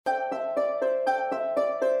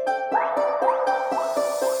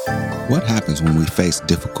What happens when we face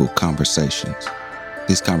difficult conversations?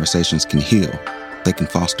 These conversations can heal, they can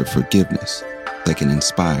foster forgiveness, they can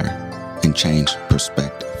inspire and change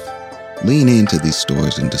perspective. Lean into these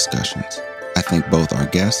stories and discussions. I think both our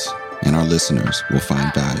guests and our listeners will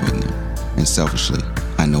find value in them. And selfishly,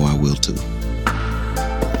 I know I will too.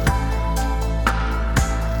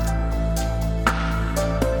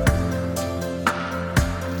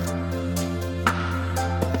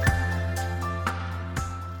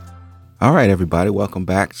 All right, everybody, welcome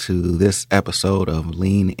back to this episode of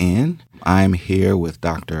Lean In. I'm here with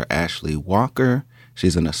Dr. Ashley Walker.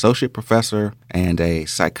 She's an associate professor and a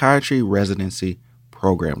psychiatry residency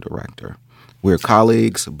program director. We're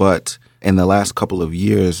colleagues, but in the last couple of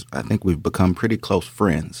years, I think we've become pretty close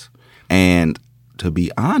friends. And to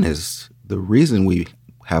be honest, the reason we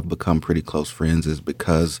have become pretty close friends is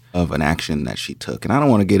because of an action that she took. And I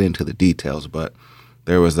don't want to get into the details, but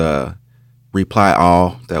there was a reply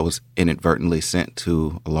all that was inadvertently sent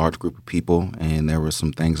to a large group of people, and there were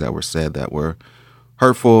some things that were said that were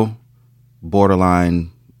hurtful,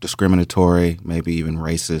 borderline discriminatory, maybe even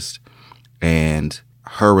racist. And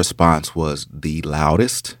her response was the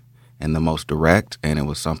loudest and the most direct, and it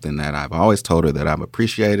was something that I've always told her that I've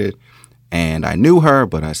appreciated. And I knew her,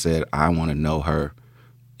 but I said I want to know her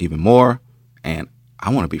even more, and I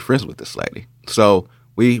want to be friends with this lady. So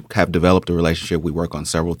we have developed a relationship. We work on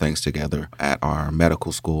several things together at our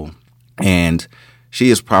medical school. And she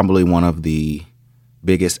is probably one of the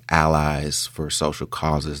biggest allies for social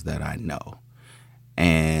causes that I know.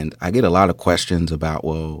 And I get a lot of questions about,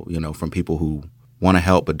 from people who want to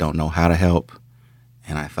help but don't know how to help.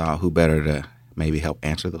 And I thought, who better to maybe help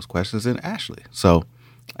answer those questions than Ashley. So,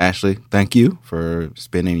 Ashley, thank you for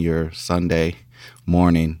spending your Sunday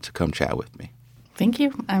morning to come chat with me. Thank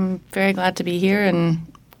you. I'm very glad to be here and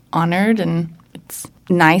honored, and it's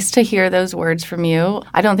nice to hear those words from you.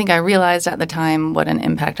 I don't think I realized at the time what an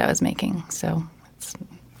impact I was making. So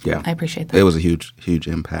I appreciate that. It was a huge, huge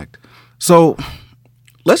impact. So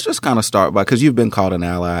let's just kind of start by, because you've been called an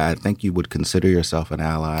ally. I think you would consider yourself an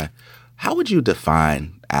ally. How would you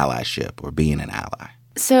define allyship or being an ally?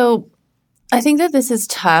 So I think that this is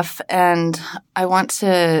tough, and I want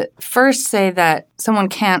to first say that someone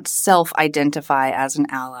can't self-identify as an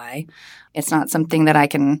ally. It's not something that I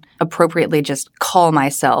can appropriately just call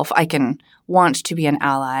myself. I can want to be an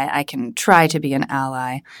ally. I can try to be an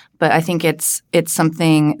ally. But I think it's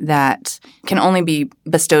something that can only be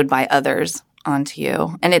bestowed by others onto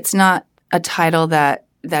you. And it's not a title that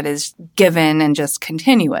is given and just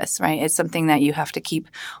continuous, right? It's something that you have to keep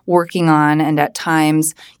working on, and at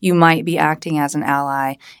times you might be acting as an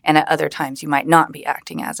ally, and at other times you might not be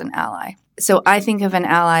acting as an ally. So I think of an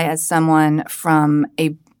ally as someone from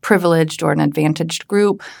a privileged or an advantaged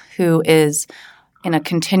group who is in a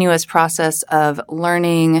continuous process of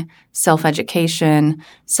learning, self-education,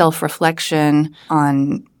 self-reflection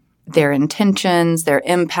on their intentions, their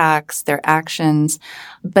impacts, their actions,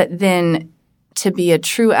 but then to be a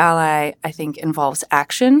true ally, I think, involves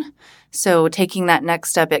action. So taking that next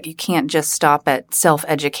step, you can't just stop at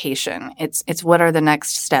self-education. It's what are the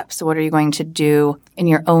next steps? What are you going to do in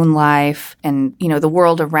your own life and, the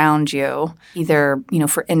world around you, either,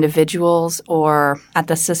 for individuals or at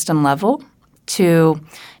the system level, to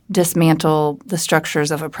dismantle the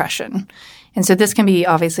structures of oppression. And so this can be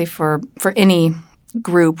obviously for any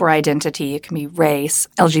group or identity. It can be race,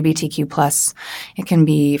 LGBTQ+. It can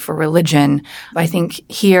be for religion. I think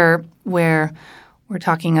here where we're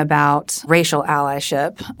talking about racial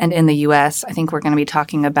allyship, and in the U.S., I think we're going to be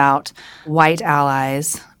talking about white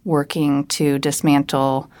allies working to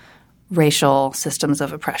dismantle racial systems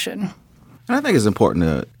of oppression. And I think it's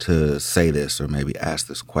important to say this or maybe ask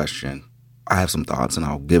this question. I have some thoughts and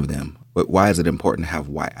I'll give them. But why is it important to have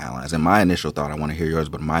white allies? And my initial thought, I want to hear yours,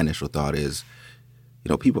 but my initial thought is,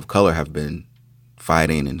 people of color have been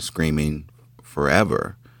fighting and screaming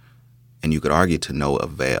forever, and you could argue to no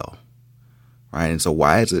avail, right? And so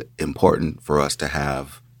why is it important for us to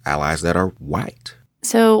have allies that are white?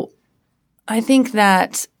 So I think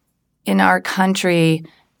that in our country,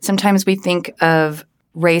 sometimes we think of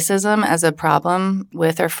racism as a problem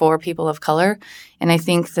with or for people of color, and I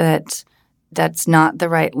think that that's not the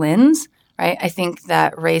right lens, right? I think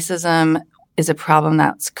that racism is a problem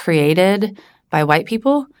that's created by white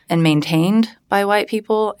people and maintained by white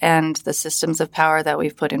people and the systems of power that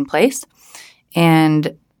we've put in place.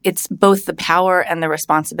 And it's both the power and the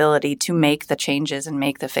responsibility to make the changes and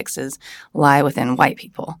make the fixes lie within white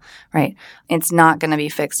people, right? It's not going to be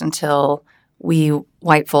fixed until we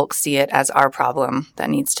white folks see it as our problem that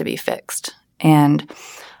needs to be fixed. And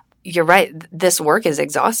you're right. This work is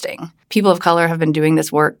exhausting. People of color have been doing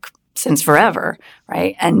this work since forever,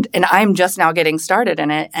 right? And I'm just now getting started in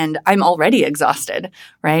it, and I'm already exhausted,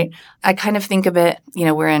 right? I kind of think of it,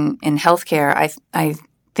 we're in healthcare. I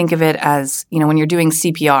think of it as, when you're doing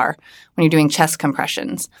CPR, when you're doing chest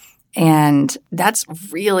compressions, and that's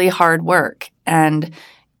really hard work. And,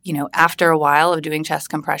 after a while of doing chest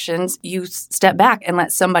compressions, you step back and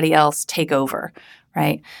let somebody else take over,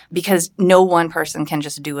 right? Because no one person can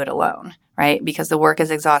just do it alone, right? Because the work is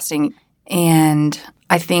exhausting. And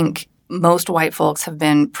I think most white folks have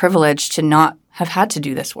been privileged to not have had to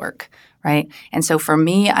do this work, right? And so for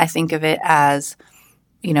me, I think of it as,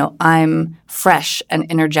 I'm fresh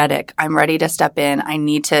and energetic. I'm ready to step in. I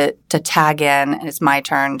need to tag in, and it's my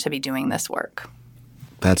turn to be doing this work.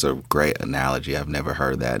 That's a great analogy. I've never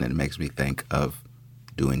heard that, and it makes me think of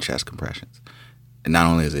doing chest compressions. And not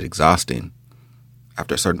only is it exhausting,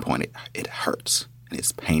 after a certain point, it hurts and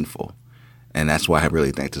it's painful. And that's why I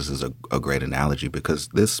really think this is a great analogy, because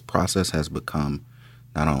this process has become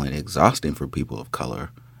not only exhausting for people of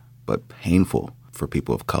color, but painful for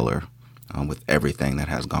people of color with everything that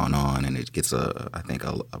has gone on. And it gets, I think,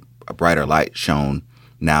 a brighter light shown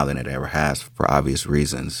now than it ever has for obvious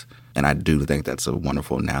reasons. And I do think that's a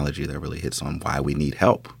wonderful analogy that really hits on why we need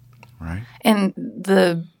help, right? And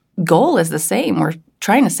the goal is the same. We're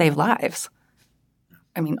trying to save lives.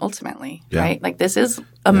 I mean, ultimately, right? Like, this is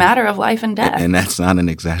a matter of life and death. And that's not an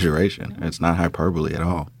exaggeration. It's not hyperbole at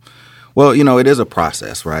all. Well, it is a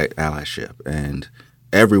process, right? Allyship. And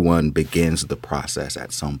everyone begins the process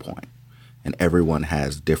at some point. And everyone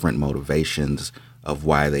has different motivations of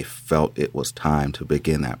why they felt it was time to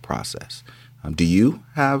begin that process. Do you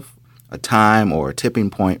have a time or a tipping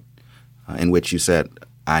point in which you said,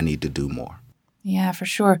 I need to do more? Yeah, for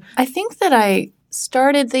sure. I think that I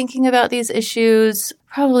started thinking about these issues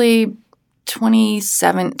probably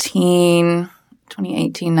 2017,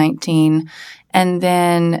 2018, 19. And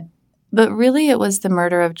then, but really it was the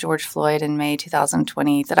murder of George Floyd in May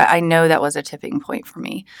 2020 that I know that was a tipping point for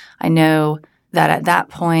me. I know that at that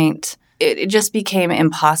point, it just became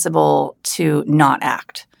impossible to not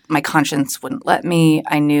act. My conscience wouldn't let me.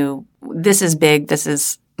 I knew this is big. This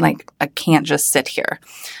is like, I can't just sit here.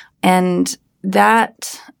 And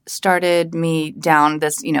that started me down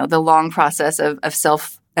this, the long process of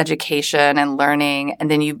self-education and learning.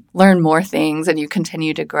 And then you learn more things and you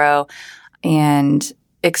continue to grow and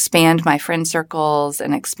expand my friend circles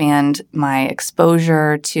and expand my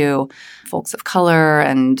exposure to folks of color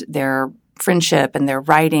and their friendship and their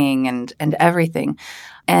writing and everything.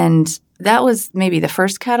 And that was maybe the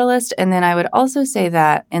first catalyst. And then I would also say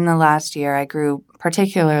that in the last year, I grew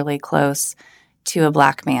particularly close to a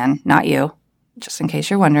Black man, not you, just in case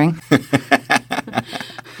you're wondering.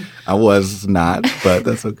 I was not, but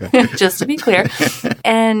that's okay. Just to be clear.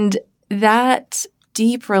 And that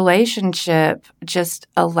deep relationship just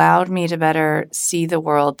allowed me to better see the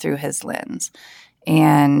world through his lens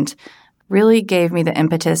and really gave me the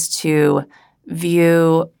impetus to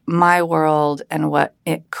view my world and what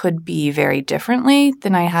it could be very differently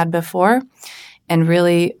than I had before, and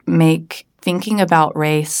really make thinking about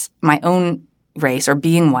race, my own race or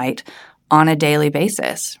being white, on a daily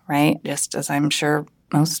basis, right? Just as I'm sure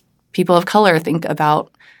most people of color think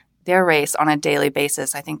about their race on a daily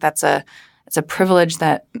basis. I think it's a privilege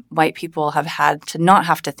that white people have had to not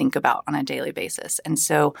have to think about on a daily basis. And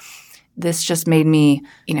so this just made me,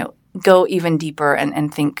 go even deeper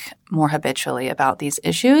and think more habitually about these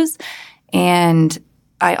issues. And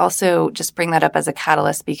I also just bring that up as a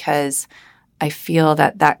catalyst because I feel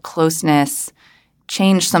that closeness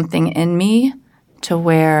changed something in me to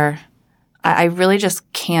where I really just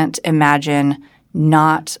can't imagine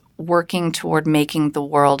not working toward making the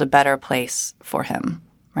world a better place for him,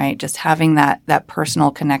 right? Just having that personal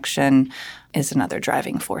connection is another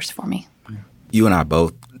driving force for me. You and I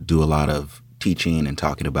both do a lot of teaching and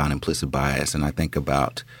talking about implicit bias, and I think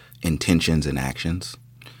about intentions and actions.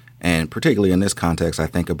 And particularly in this context, I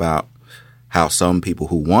think about how some people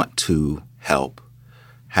who want to help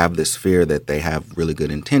have this fear that they have really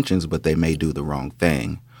good intentions, but they may do the wrong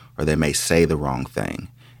thing or they may say the wrong thing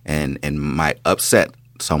and might upset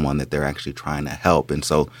someone that they're actually trying to help. And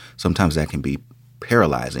so sometimes that can be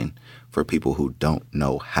paralyzing for people who don't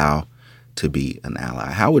know how to be an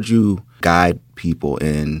ally. How would you guide people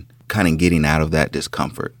in kind of getting out of that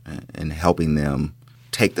discomfort and helping them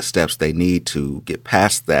take the steps they need to get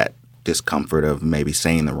past that discomfort of maybe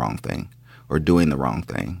saying the wrong thing or doing the wrong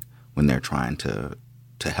thing when they're trying to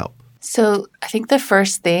help? So I think the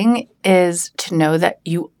first thing is to know that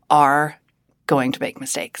you are going to make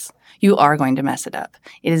mistakes. You are going to mess it up.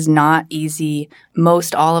 It is not easy.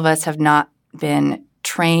 Most all of us have not been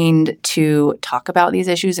trained to talk about these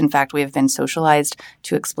issues. In fact, we have been socialized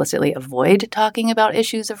to explicitly avoid talking about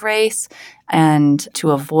issues of race and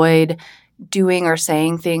to avoid doing or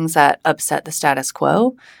saying things that upset the status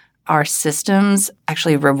quo. Our systems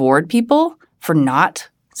actually reward people for not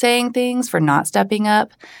saying things, for not stepping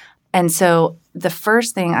up. And so the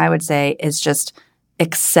first thing I would say is just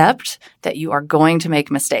accept that you are going to make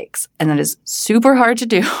mistakes. And that is super hard to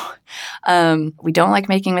do. We don't like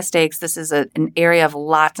making mistakes. This is an area of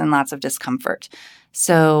lots and lots of discomfort.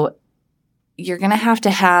 So you're going to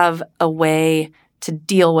have a way to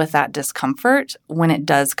deal with that discomfort when it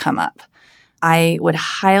does come up. I would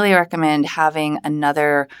highly recommend having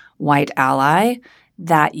another white ally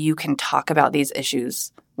that you can talk about these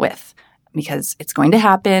issues with, because it's going to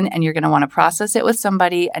happen and you're going to want to process it with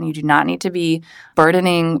somebody, and you do not need to be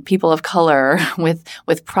burdening people of color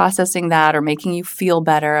with processing that or making you feel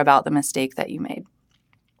better about the mistake that you made.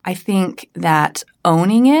 I think that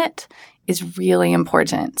owning it is really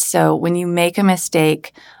important. So when you make a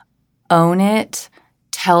mistake, own it,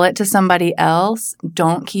 tell it to somebody else,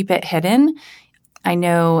 don't keep it hidden. I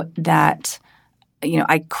know that,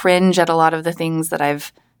 I cringe at a lot of the things that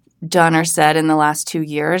I've done or said in the last 2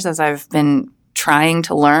 years as I've been trying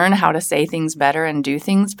to learn how to say things better and do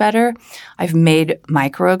things better. I've made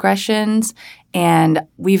microaggressions, and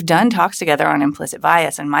we've done talks together on implicit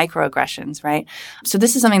bias and microaggressions, right? So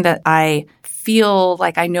this is something that I feel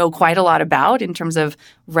like I know quite a lot about in terms of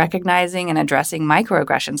recognizing and addressing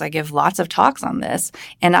microaggressions. I give lots of talks on this,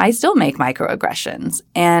 and I still make microaggressions,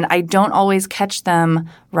 and I don't always catch them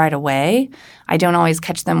right away. I don't always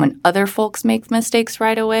catch them when other folks make mistakes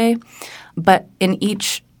right away. But in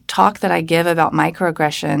each talk that I give about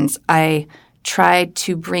microaggressions, I try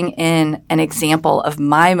to bring in an example of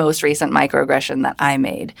my most recent microaggression that I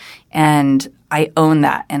made. And I own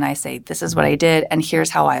that. And I say, this is what I did, and here's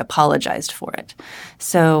how I apologized for it.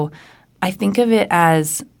 So I think of it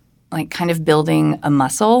as like kind of building a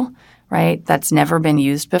muscle, right, that's never been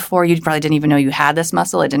used before. You probably didn't even know you had this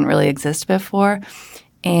muscle. It didn't really exist before.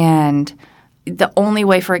 And the only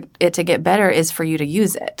way for it to get better is for you to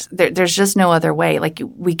use it. There's just no other way. Like,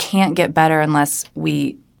 we can't get better unless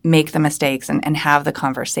we make the mistakes and have the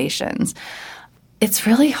conversations. It's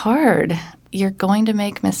really hard. You're going to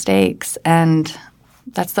make mistakes, and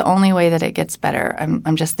that's the only way that it gets better.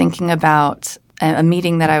 I'm just thinking about a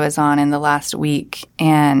meeting that I was on in the last week,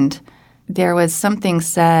 and there was something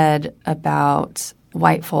said about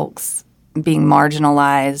white folks being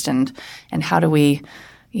marginalized and how do we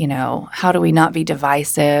not be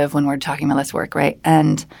divisive when we're talking about this work, right?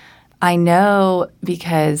 And I know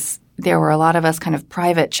because there were a lot of us kind of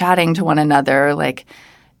private chatting to one another,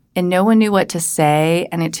 and no one knew what to say.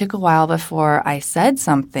 And it took a while before I said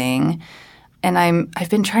something. And I've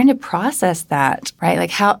been trying to process that, right?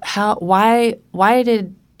 Like why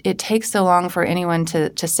did it take so long for anyone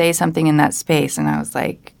to say something in that space? And I was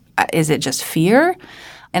like, is it just fear?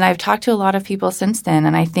 And I've talked to a lot of people since then.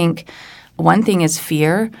 And I think one thing is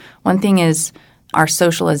fear. One thing is our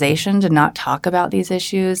socialization to not talk about these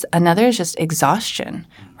issues. Another is just exhaustion,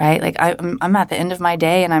 right? Like I'm at the end of my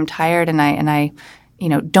day and I'm tired and I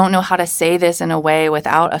don't know how to say this in a way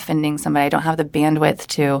without offending somebody. I don't have the bandwidth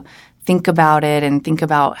to think about it and think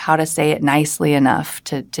about how to say it nicely enough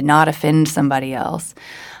to not offend somebody else.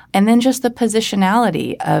 And then just the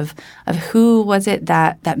positionality of who was it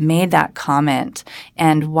that made that comment,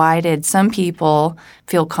 and why did some people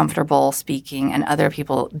feel comfortable speaking and other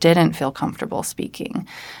people didn't feel comfortable speaking.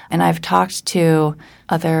 And I've talked to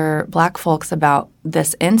other Black folks about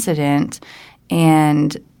this incident,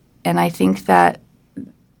 and I think that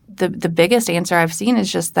the biggest answer I've seen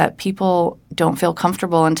is just that people don't feel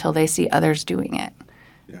comfortable until they see others doing it.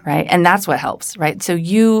 Yeah. Right? And that's what helps, right? So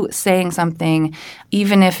you saying something,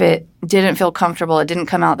 even if it didn't feel comfortable, it didn't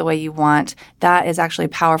come out the way you want, that is actually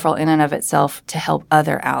powerful in and of itself to help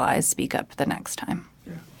other allies speak up the next time.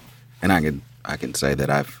 Yeah. And I can say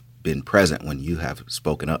that I've been present when you have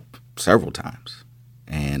spoken up several times.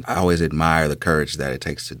 And I always admire the courage that it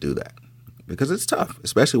takes to do that. Because it's tough,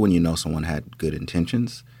 especially when you know someone had good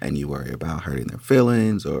intentions and you worry about hurting their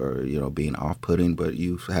feelings or, being off-putting, but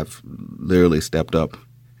you have literally stepped up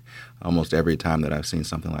almost every time that I've seen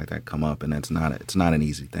something like that come up, and it's not an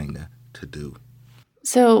easy thing to do.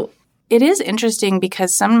 So it is interesting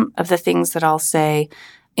because some of the things that I'll say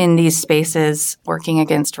in these spaces working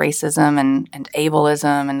against racism and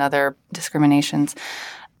ableism and other discriminations,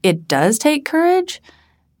 it does take courage,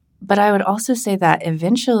 but I would also say that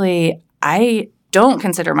eventually I don't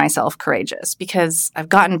consider myself courageous because I've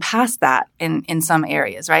gotten past that in some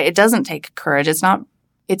areas, right? It doesn't take courage. It's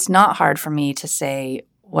not hard for me to say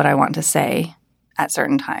what I want to say at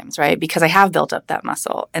certain times, right? Because I have built up that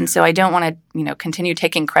muscle. And so I don't want to, continue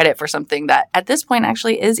taking credit for something that at this point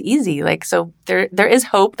actually is easy. So there is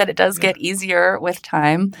hope that it does get easier with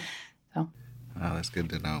time. So. Oh, that's good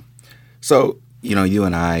to know. So, you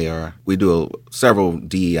and I we do several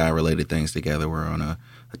DEI related things together. We're on a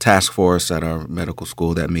task force at our medical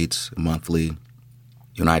school that meets monthly.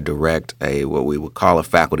 You and I direct what we would call a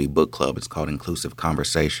faculty book club. It's called Inclusive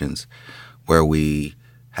Conversations, where we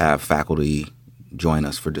have faculty join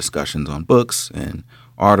us for discussions on books and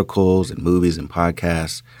articles and movies and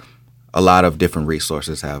podcasts. A lot of different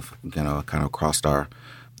resources have, kind of crossed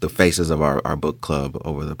the faces of our book club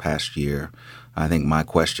over the past year. I think my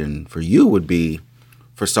question for you would be,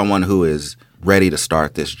 for someone who is ready to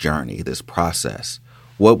start this journey, this process,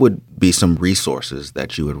 what would be some resources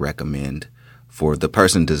that you would recommend for the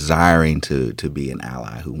person desiring to be an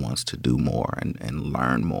ally who wants to do more and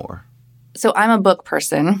learn more? So I'm a book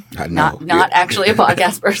person, not actually a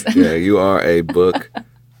podcast person. Yeah, you are a book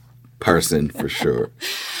person for sure.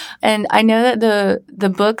 And I know that the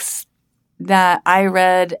books that I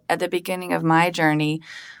read at the beginning of my journey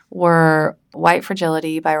were White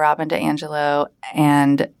Fragility by Robin DiAngelo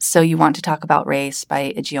and So You Want to Talk About Race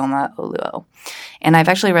by Ijeoma Oluo. And I've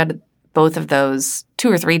actually read both of those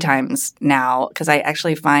 2 or 3 times now because I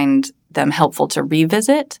actually find them helpful to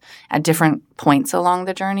revisit at different points along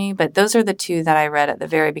the journey. But those are the 2 that I read at the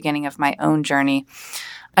very beginning of my own journey.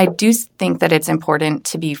 I do think that it's important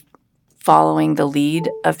to be following the lead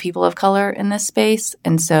of people of color in this space.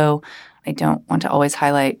 And so I don't want to always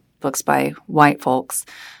highlight books by white folks.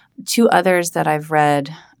 2 others that I've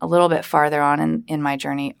read a little bit farther on in my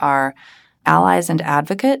journey are Allies and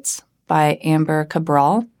Advocates by Amber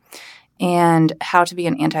Cabral and How to Be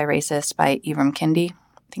an Anti-Racist by Ibram Kendi.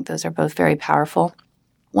 I think those are both very powerful.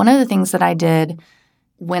 One of the things that I did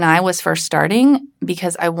when I was first starting,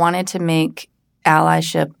 because I wanted to make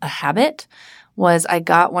allyship a habit, was I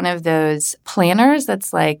got one of those planners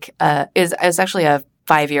that's is actually a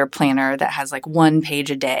 5-year planner that has 1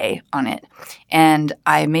 page a day on it. And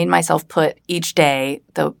I made myself put each day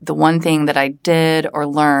the one thing that I did or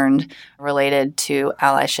learned related to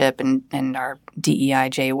allyship and our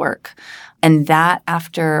DEIJ work. And that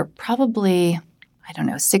after probably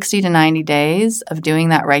 60 to 90 days of doing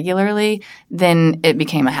that regularly, then it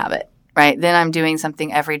became a habit, right? Then I'm doing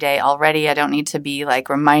something every day already. I don't need to be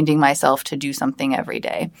reminding myself to do something every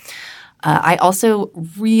day. I also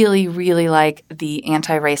really, really like the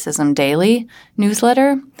Anti-Racism Daily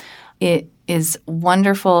newsletter. It is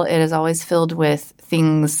wonderful. It is always filled with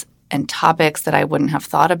things and topics that I wouldn't have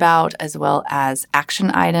thought about, as well as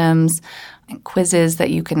action items and quizzes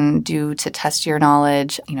that you can do to test your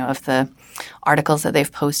knowledge, of the articles that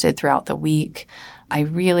they've posted throughout the week. I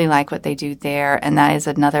really like what they do there, and that is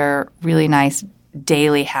another really nice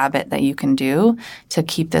daily habit that you can do to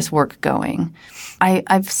keep this work going.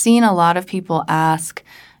 I've seen a lot of people ask,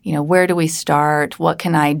 where do we start? What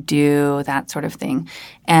can I do? That sort of thing.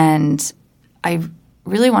 And I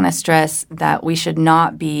really want to stress that we should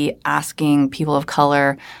not be asking people of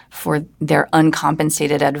color for their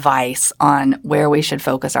uncompensated advice on where we should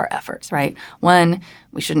focus our efforts, right? 1,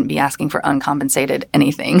 we shouldn't be asking for uncompensated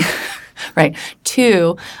anything, right?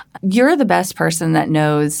 2, you're the best person that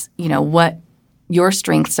knows, what your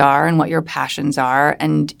strengths are and what your passions are,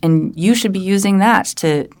 and you should be using that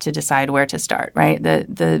to decide where to start, right?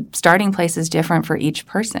 The starting place is different for each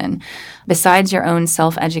person. Besides your own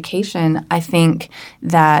self-education, I think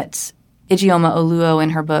that Ijeoma Oluo in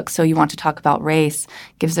her book, So You Want to Talk About Race,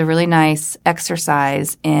 gives a really nice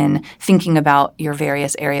exercise in thinking about your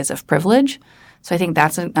various areas of privilege. So I think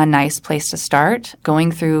that's a nice place to start,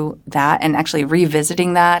 going through that and actually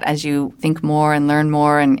revisiting that as you think more and learn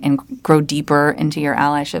more and grow deeper into your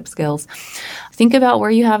allyship skills. Think about where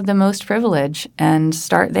you have the most privilege and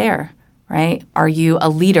start there, right? Are you a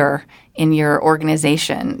leader in your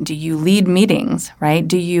organization? Do you lead meetings, right?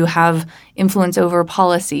 Do you have influence over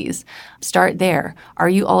policies? Start there. Are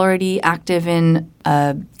you already active in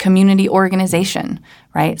a community organization,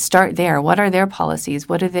 right? Start there. What are their policies?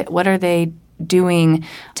 What are they doing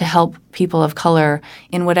to help people of color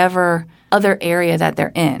in whatever other area that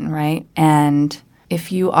they're in, right? And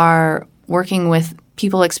if you are working with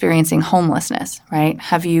people experiencing homelessness, right,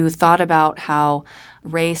 have you thought about how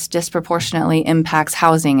race disproportionately impacts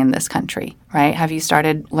housing in this country, right? Have you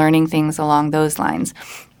started learning things along those lines?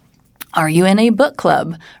 Are you in a book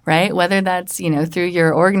club, right? Whether that's, through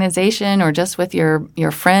your organization or just with your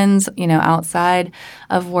friends, outside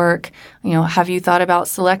of work, have you thought about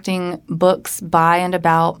selecting books by and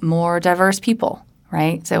about more diverse people,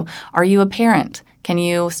 right? So are you a parent? Can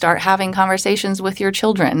you start having conversations with your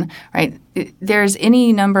children, right? There's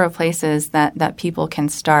any number of places that people can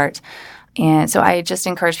start. And so I just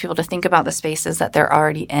encourage people to think about the spaces that they're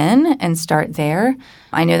already in and start there.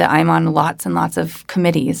 I know that I'm on lots and lots of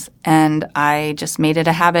committees, and I just made it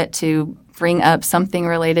a habit to bring up something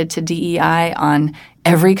related to DEI on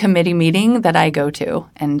every committee meeting that I go to.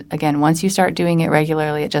 And again, once you start doing it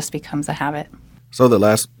regularly, it just becomes a habit. So the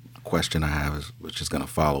last question I have is, which is going to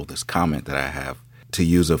follow this comment that I have. To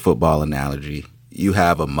use a football analogy, you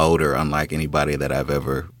have a motor unlike anybody that I've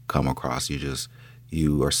ever come across.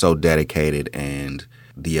 You are so dedicated, and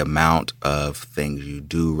the amount of things you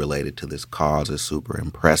do related to this cause is super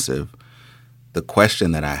impressive. The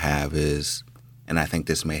question that I have is, and I think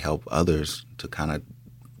this may help others to kind of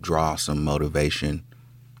draw some motivation,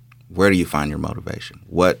 where do you find your motivation?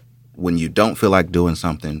 When you don't feel like doing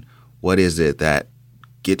something, what is it that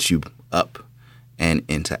gets you up and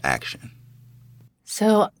into action?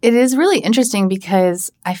 So it is really interesting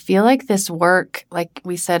because I feel like this work, like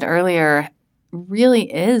we said earlier,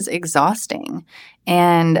 really is exhausting.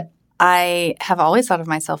 And I have always thought of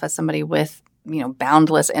myself as somebody with,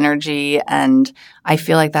 boundless energy. And I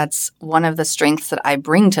feel like that's one of the strengths that I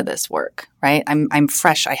bring to this work, right? I'm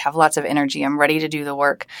fresh. I have lots of energy. I'm ready to do the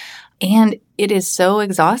work. And it is so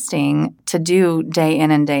exhausting to do day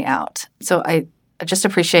in and day out. So I just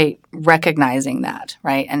appreciate recognizing that,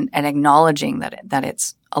 right? And acknowledging that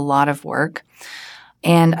it's a lot of work.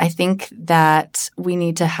 And I think that we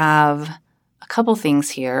need to have a couple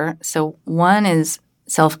things here. So one is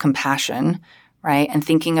self-compassion, right? And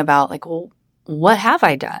thinking about what have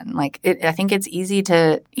I done? I think it's easy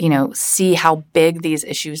to, see how big these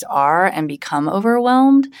issues are and become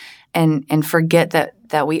overwhelmed and forget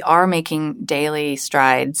that we are making daily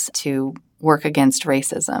strides to work against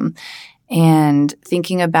racism. And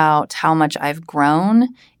thinking about how much I've grown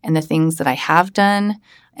and the things that I have done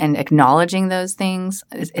and acknowledging those things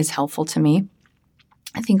is helpful to me.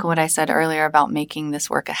 I think what I said earlier about making this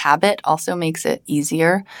work a habit also makes it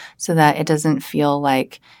easier so that it doesn't feel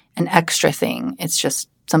like an extra thing. It's just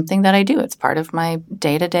something that I do. It's part of my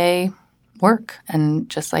day-to-day work, and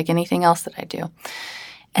just like anything else that I do.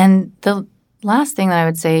 And the last thing that I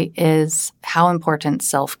would say is how important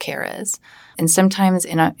self-care is. And sometimes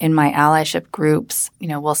in my allyship groups,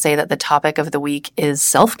 we'll say that the topic of the week is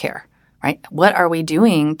self-care, right? What are we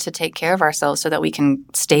doing to take care of ourselves so that we can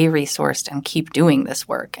stay resourced and keep doing this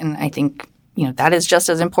work? And I think, that is just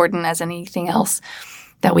as important as anything else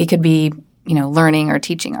that we could be, learning or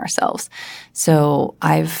teaching ourselves. So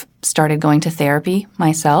I've started going to therapy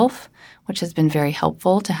myself, which has been very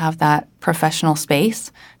helpful to have that professional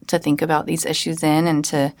space to think about these issues in and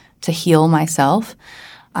to heal myself.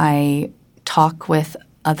 I talk with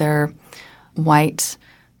other white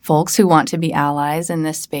folks who want to be allies in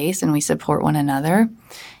this space, and we support one another.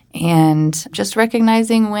 And just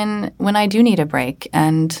recognizing when I do need a break.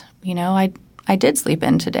 And, I did sleep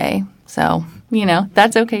in today. So,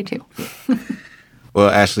 that's okay too. Well,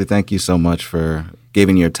 Ashley, thank you so much for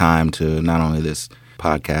giving your time to not only this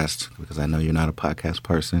podcast, because I know you're not a podcast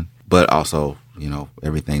person, but also,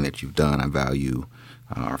 everything that you've done. I value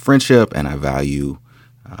our friendship, and I value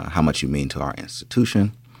how much you mean to our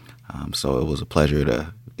institution. So it was a pleasure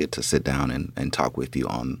to get to sit down and talk with you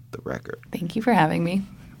on the record. Thank you for having me.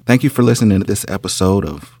 Thank you for listening to this episode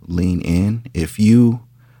of Lean In. If you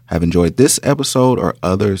have enjoyed this episode or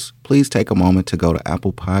others, please take a moment to go to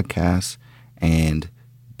Apple Podcasts and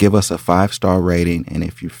give us a 5-star rating. And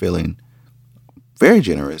if you're feeling very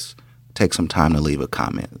generous, take some time to leave a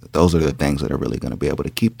comment. Those are the things that are really going to be able to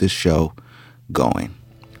keep this show going.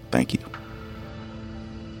 Thank you.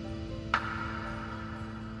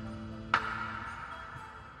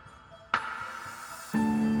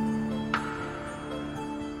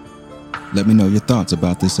 Let me know your thoughts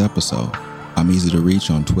about this episode. I'm easy to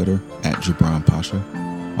reach on Twitter @Jabron Pasha,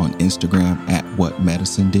 on Instagram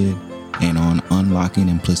 @WhatMedicineDid, and on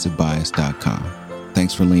unlockingimplicitbias.com.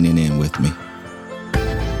 Thanks for leaning in with me.